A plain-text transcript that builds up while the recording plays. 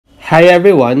Hi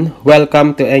everyone,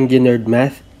 welcome to Engineered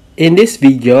Math. In this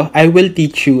video, I will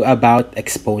teach you about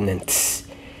exponents.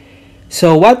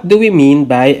 So what do we mean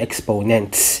by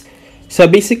exponents?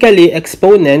 So basically,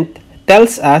 exponent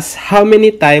tells us how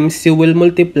many times you will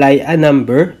multiply a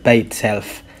number by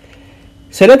itself.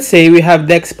 So let's say we have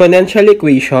the exponential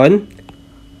equation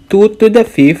 2 to the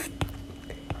 5th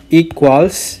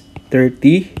equals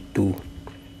 32.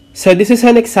 So this is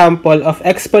an example of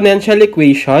exponential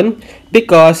equation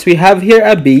because we have here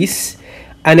a base,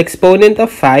 an exponent of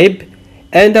 5,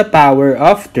 and a power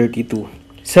of 32.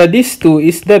 So this 2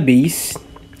 is the base,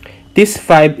 this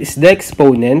 5 is the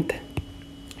exponent,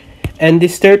 and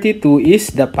this 32 is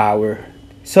the power.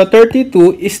 So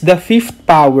 32 is the 5th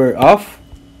power of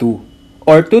 2,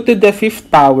 or 2 to the 5th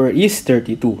power is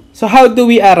 32. So how do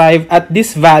we arrive at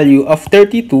this value of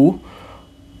 32?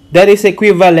 That is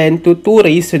equivalent to 2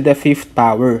 raised to the 5th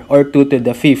power, or 2 to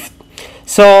the 5th.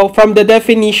 So, from the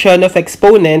definition of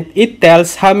exponent, it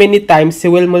tells how many times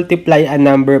you will multiply a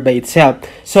number by itself.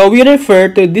 So, we refer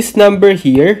to this number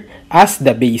here as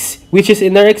the base, which is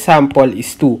in our example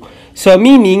is 2. So,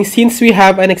 meaning, since we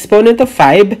have an exponent of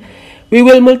 5, we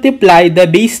will multiply the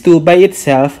base 2 by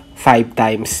itself 5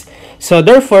 times. So,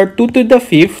 therefore, 2 to the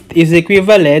 5th is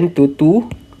equivalent to 2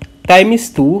 times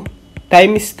 2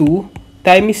 times 2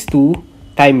 times 2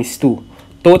 times 2.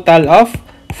 Total of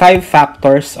 5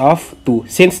 factors of 2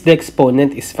 since the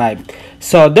exponent is 5.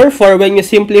 So, therefore, when you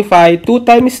simplify 2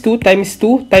 times 2 times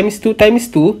 2 times 2 times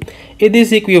 2, it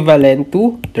is equivalent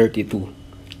to 32.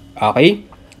 Okay?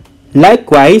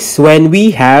 Likewise, when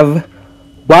we have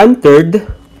 1/3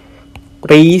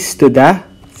 raised to the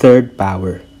 3rd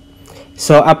power.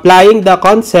 So, applying the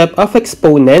concept of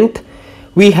exponent,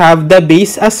 we have the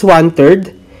base as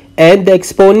 1/3 and the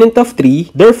exponent of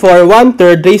 3. Therefore,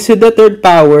 1/3 raised to the 3rd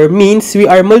power means we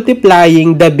are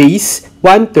multiplying the base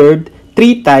 1/3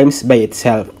 3 times by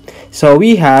itself. So,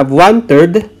 we have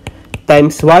 1/3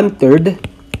 times 1/3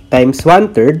 times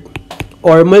 1/3,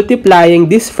 or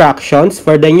multiplying these fractions.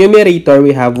 For the numerator,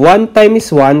 we have 1 times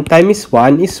 1 times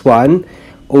 1 is 1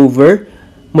 over,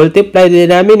 multiply the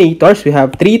denominators, we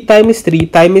have 3 times 3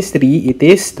 times 3, it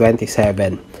is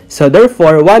 27. So,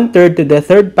 therefore, 1/3 to the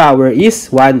 3rd power is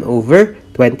 1 over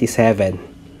 27.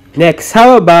 Next,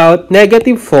 how about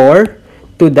negative 4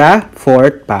 to the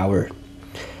 4th power?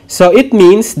 So, it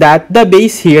means that the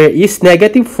base here is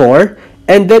negative 4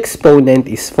 and the exponent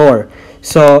is 4.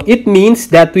 So, it means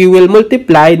that we will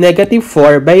multiply negative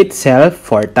 4 by itself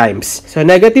 4 times. So,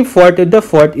 negative 4 to the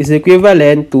 4th is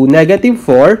equivalent to negative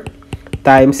 4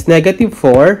 times negative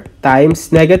 4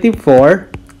 times negative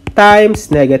 4 times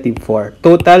negative 4.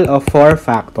 Total of 4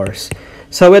 factors.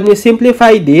 So, when we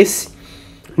simplify this,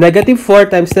 negative 4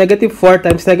 times negative 4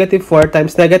 times negative 4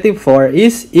 times negative 4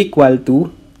 is equal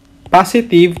to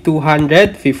positive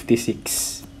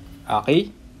 256.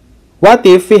 Okay? What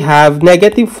if we have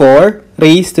negative 4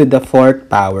 raised to the 4th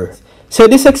power? So,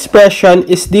 this expression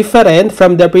is different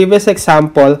from the previous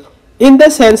example in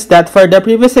the sense that for the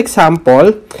previous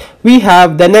example, we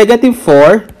have the negative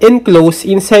 4 enclosed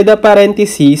inside the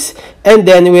parentheses and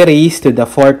then we raise to the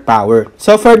 4th power.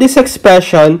 So for this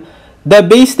expression, the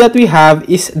base that we have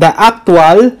is the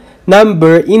actual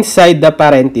number inside the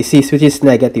parentheses, which is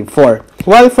negative 4.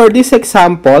 While for this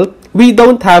example, we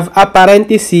don't have a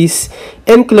parenthesis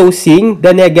enclosing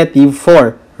the negative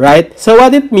 4. Right? So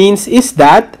what it means is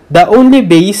that the only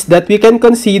base that we can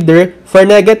consider for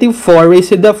negative 4 raised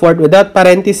to the 4th without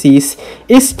parentheses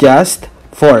is just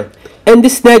 4. And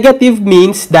this negative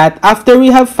means that after we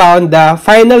have found the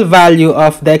final value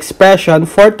of the expression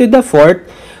 4 to the 4th,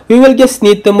 we will just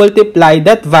need to multiply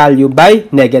that value by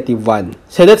negative 1.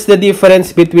 So that's the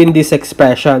difference between these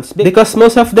expressions, because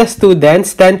most of the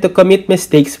students tend to commit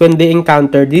mistakes when they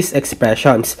encounter these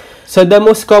expressions. So the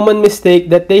most common mistake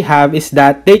that they have is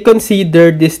that they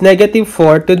consider this negative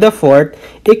 4 to the 4th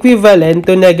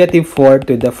equivalent to negative 4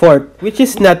 to the 4th, which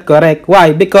is not correct.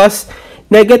 Why? Because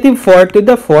negative 4 to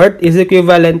the 4th is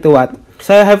equivalent to what?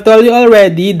 So, I have told you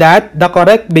already that the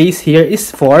correct base here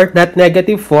is 4, not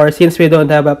negative 4, since we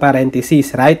don't have a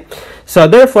parenthesis, right? So,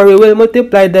 therefore, we will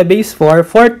multiply the base 4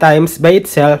 times by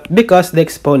itself because the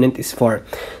exponent is 4.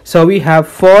 So, we have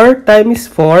 4 times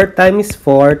 4 times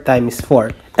 4 times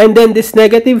 4. And then this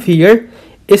negative here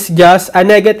is just a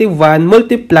negative 1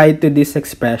 multiplied to this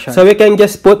expression. So, we can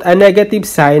just put a negative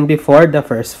sign before the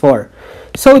first 4.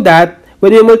 So that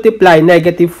when we multiply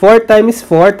negative 4 times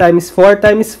 4 times 4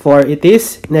 times 4, it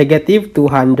is negative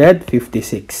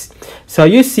 256. So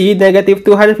you see, negative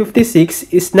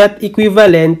 256 is not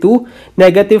equivalent to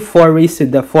negative 4 raised to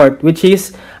the 4th, which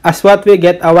is, as what we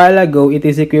get a while ago, it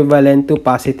is equivalent to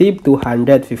positive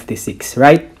 256,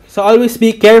 right? So always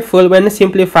be careful when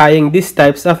simplifying these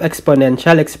types of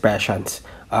exponential expressions.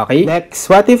 Okay?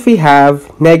 Next, what if we have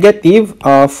negative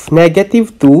of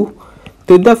negative 2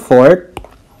 to the fourth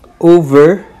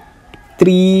over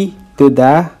 3 to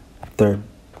the third?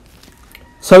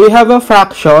 So we have a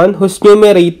fraction whose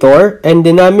numerator and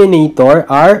denominator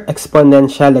are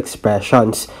exponential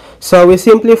expressions. So we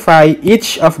simplify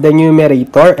each of the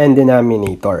numerator and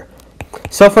denominator.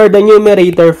 So for the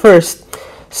numerator first,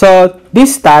 so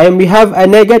this time we have a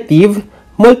negative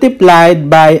multiplied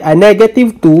by a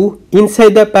negative 2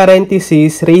 inside the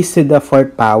parentheses raised to the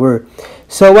fourth power.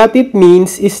 So what it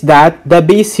means is that the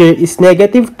base here is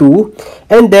negative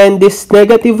 2, and then this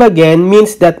negative again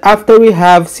means that after we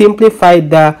have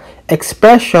simplified the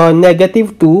expression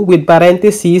negative 2 with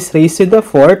parentheses raised to the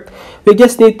fourth, we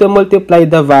just need to multiply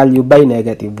the value by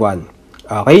negative 1.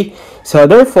 Okay? So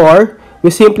therefore, we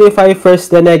simplify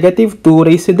first the negative 2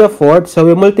 raised to the fourth, so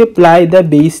we multiply the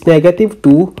base negative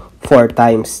 2 4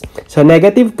 times. So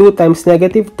negative 2 times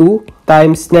negative 2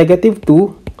 times negative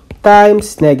 2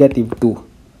 times negative 2,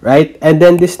 right? And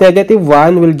then this negative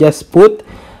 1 will just put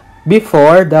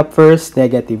before the first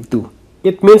negative 2.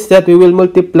 It means that we will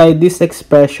multiply this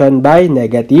expression by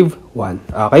negative 1,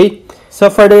 okay? So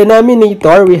for the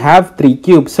denominator, we have 3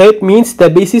 cubed. So it means the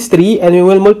base is 3 and we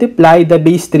will multiply the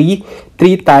base 3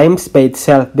 times by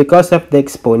itself because of the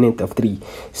exponent of 3.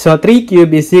 So 3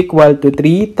 cubed is equal to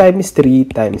 3 times 3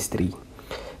 times 3.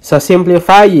 So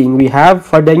simplifying, we have,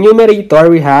 for the numerator,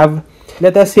 we have,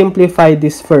 let us simplify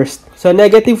this first. So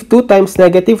negative 2 times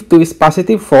negative 2 is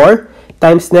positive 4,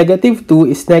 times negative 2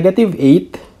 is negative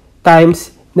 8,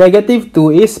 times negative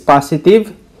 2 is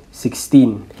positive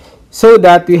 16. So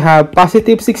that we have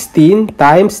positive 16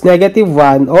 times negative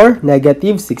 1 or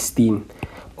negative 16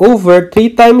 over 3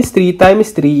 times 3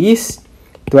 times 3 is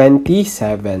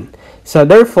 27. So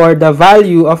therefore, the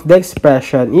value of the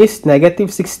expression is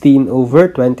negative 16 over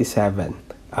 27.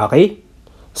 Okay?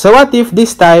 So what if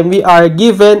this time we are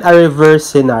given a reverse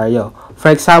scenario?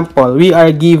 For example, we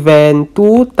are given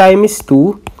 2 times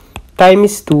 2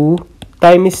 times 2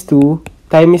 times 2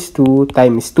 times 2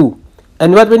 times 2.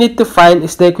 And what we need to find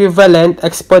is the equivalent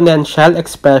exponential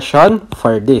expression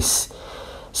for this.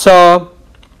 So,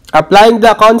 applying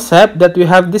the concept that we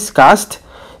have discussed,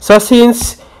 so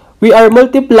since we are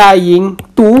multiplying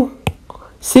 2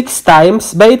 6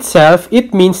 times by itself,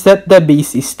 it means that the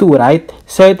base is 2, right?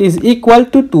 So, it is equal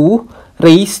to 2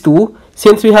 raised to,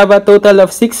 since we have a total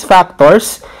of 6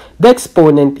 factors, the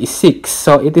exponent is 6.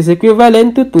 So, it is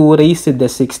equivalent to 2 raised to the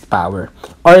 6th power.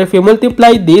 Or if you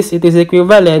multiply this, it is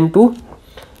equivalent to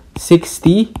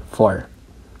 64.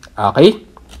 Okay?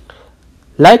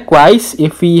 Likewise,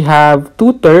 if we have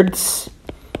 2 thirds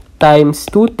times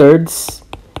 2 thirds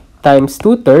times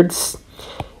 2 thirds,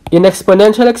 in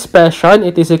exponential expression,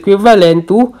 it is equivalent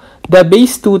to the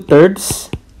base 2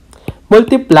 thirds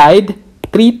multiplied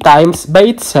 3 times by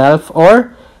itself,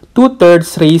 or 2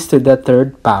 thirds raised to the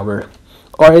third power.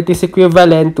 Or it is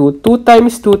equivalent to 2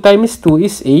 times 2 times 2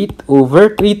 is 8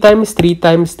 over 3 times 3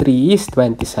 times 3 is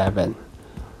 27.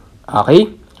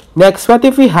 Okay? Next, what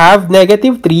if we have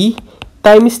negative 3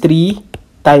 times 3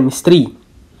 times 3?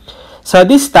 So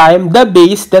this time, the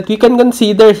base that we can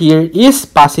consider here is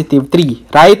positive 3,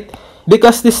 right?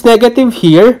 Because this negative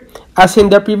here, as in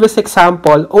the previous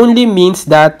example, only means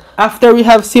that after we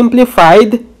have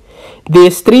simplified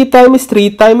this 3 times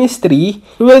 3 times 3,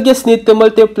 we will just need to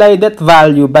multiply that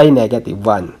value by negative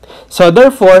 1. So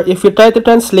therefore, if we try to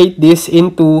translate this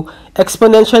into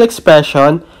exponential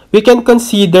expression, we can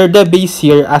consider the base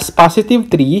here as positive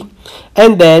 3.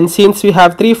 And then, since we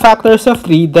have 3 factors of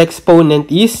 3, the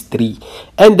exponent is 3.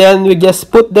 And then, we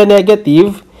just put the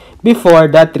negative before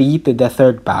the 3 to the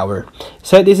third power.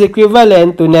 So, it is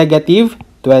equivalent to negative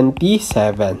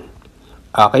 27.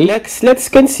 Okay, next, let's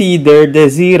consider the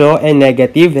 0 and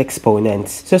negative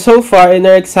exponents. So far in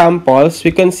our examples,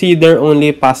 we consider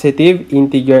only positive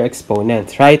integer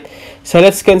exponents, right? So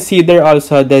let's consider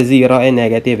also the 0 and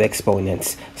negative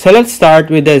exponents. So let's start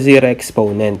with the 0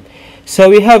 exponent. So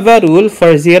we have a rule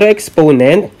for 0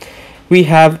 exponent. We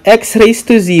have x raised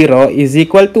to 0 is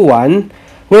equal to 1,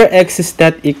 where x is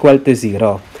not equal to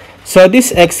 0. So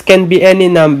this x can be any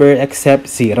number except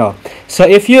 0. So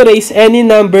if you raise any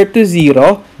number to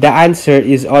 0, the answer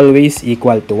is always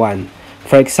equal to 1.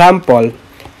 For example,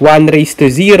 1 raised to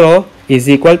 0 is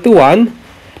equal to 1.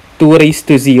 2 raised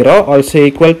to 0 also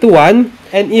equal to 1.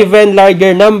 And even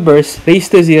larger numbers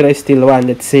raised to 0 is still 1.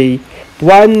 Let's say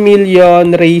 1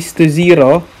 million raised to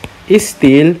 0 is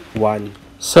still 1.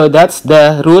 So that's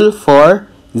the rule for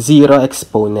 0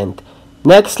 exponent.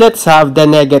 Next, let's have the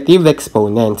negative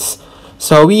exponents.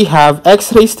 So we have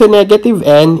x raised to negative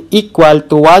n equal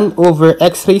to 1 over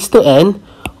x raised to n,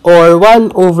 or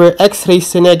 1 over x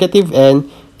raised to negative n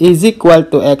is equal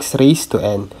to x raised to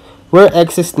n, where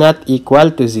x is not equal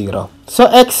to 0. So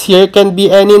x here can be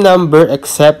any number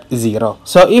except 0.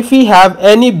 So if we have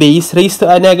any base raised to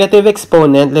a negative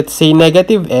exponent, let's say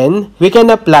negative n, we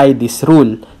can apply this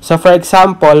rule. So for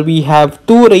example, we have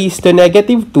 2 raised to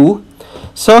negative 2.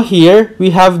 So here,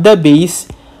 we have the base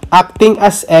acting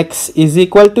as x is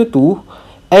equal to 2,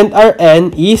 and our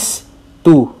n is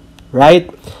 2,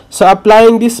 right? So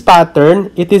applying this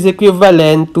pattern, it is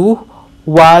equivalent to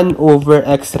 1 over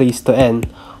x raised to n,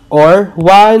 or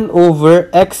 1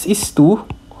 over x is 2,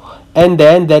 and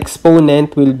then the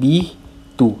exponent will be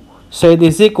 2. So it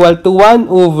is equal to 1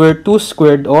 over 2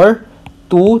 squared, or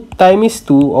 2 times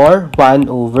 2, or 1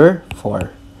 over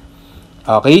 4.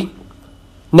 Okay?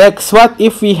 Next, what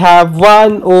if we have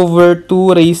 1 over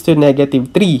 2 raised to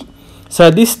negative 3?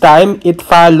 So this time, it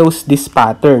follows this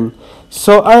pattern.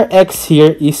 So our x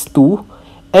here is 2,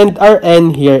 and our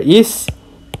n here is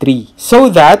 3. So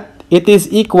that it is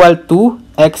equal to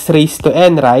x raised to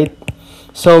n, right?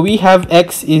 So we have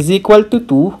x is equal to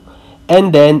 2,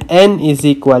 and then n is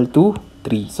equal to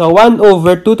 3. So 1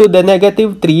 over 2 to the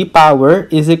negative 3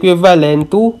 power is equivalent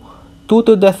to 2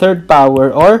 to the third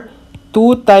power, or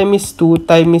 2 times 2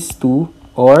 times 2,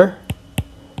 or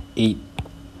 8.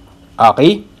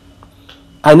 Okay?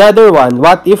 Another one,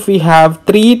 what if we have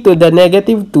 3 to the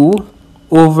negative 2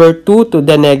 over 2 to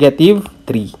the negative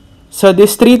 3? So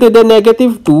this 3 to the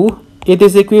negative 2, it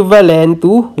is equivalent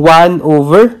to 1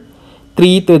 over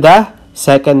 3 to the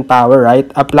second power, right?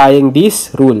 Applying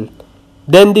this rule.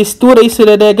 Then this 2 raised to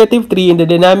the negative 3 in the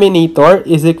denominator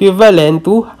is equivalent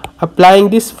to applying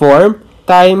this form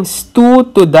times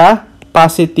 2 to the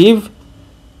positive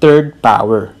third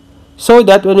power. So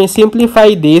that when we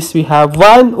simplify this, we have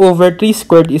 1 over 3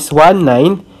 squared is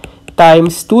 1/9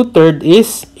 times 2 third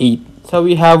is 8. So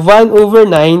we have 1 over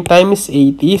 9 times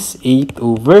 8 is 8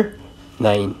 over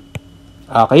 9.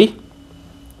 Okay?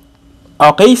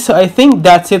 Okay, so I think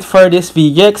that's it for this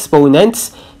video,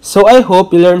 exponents. So I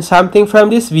hope you learned something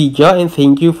from this video, and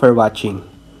thank you for watching.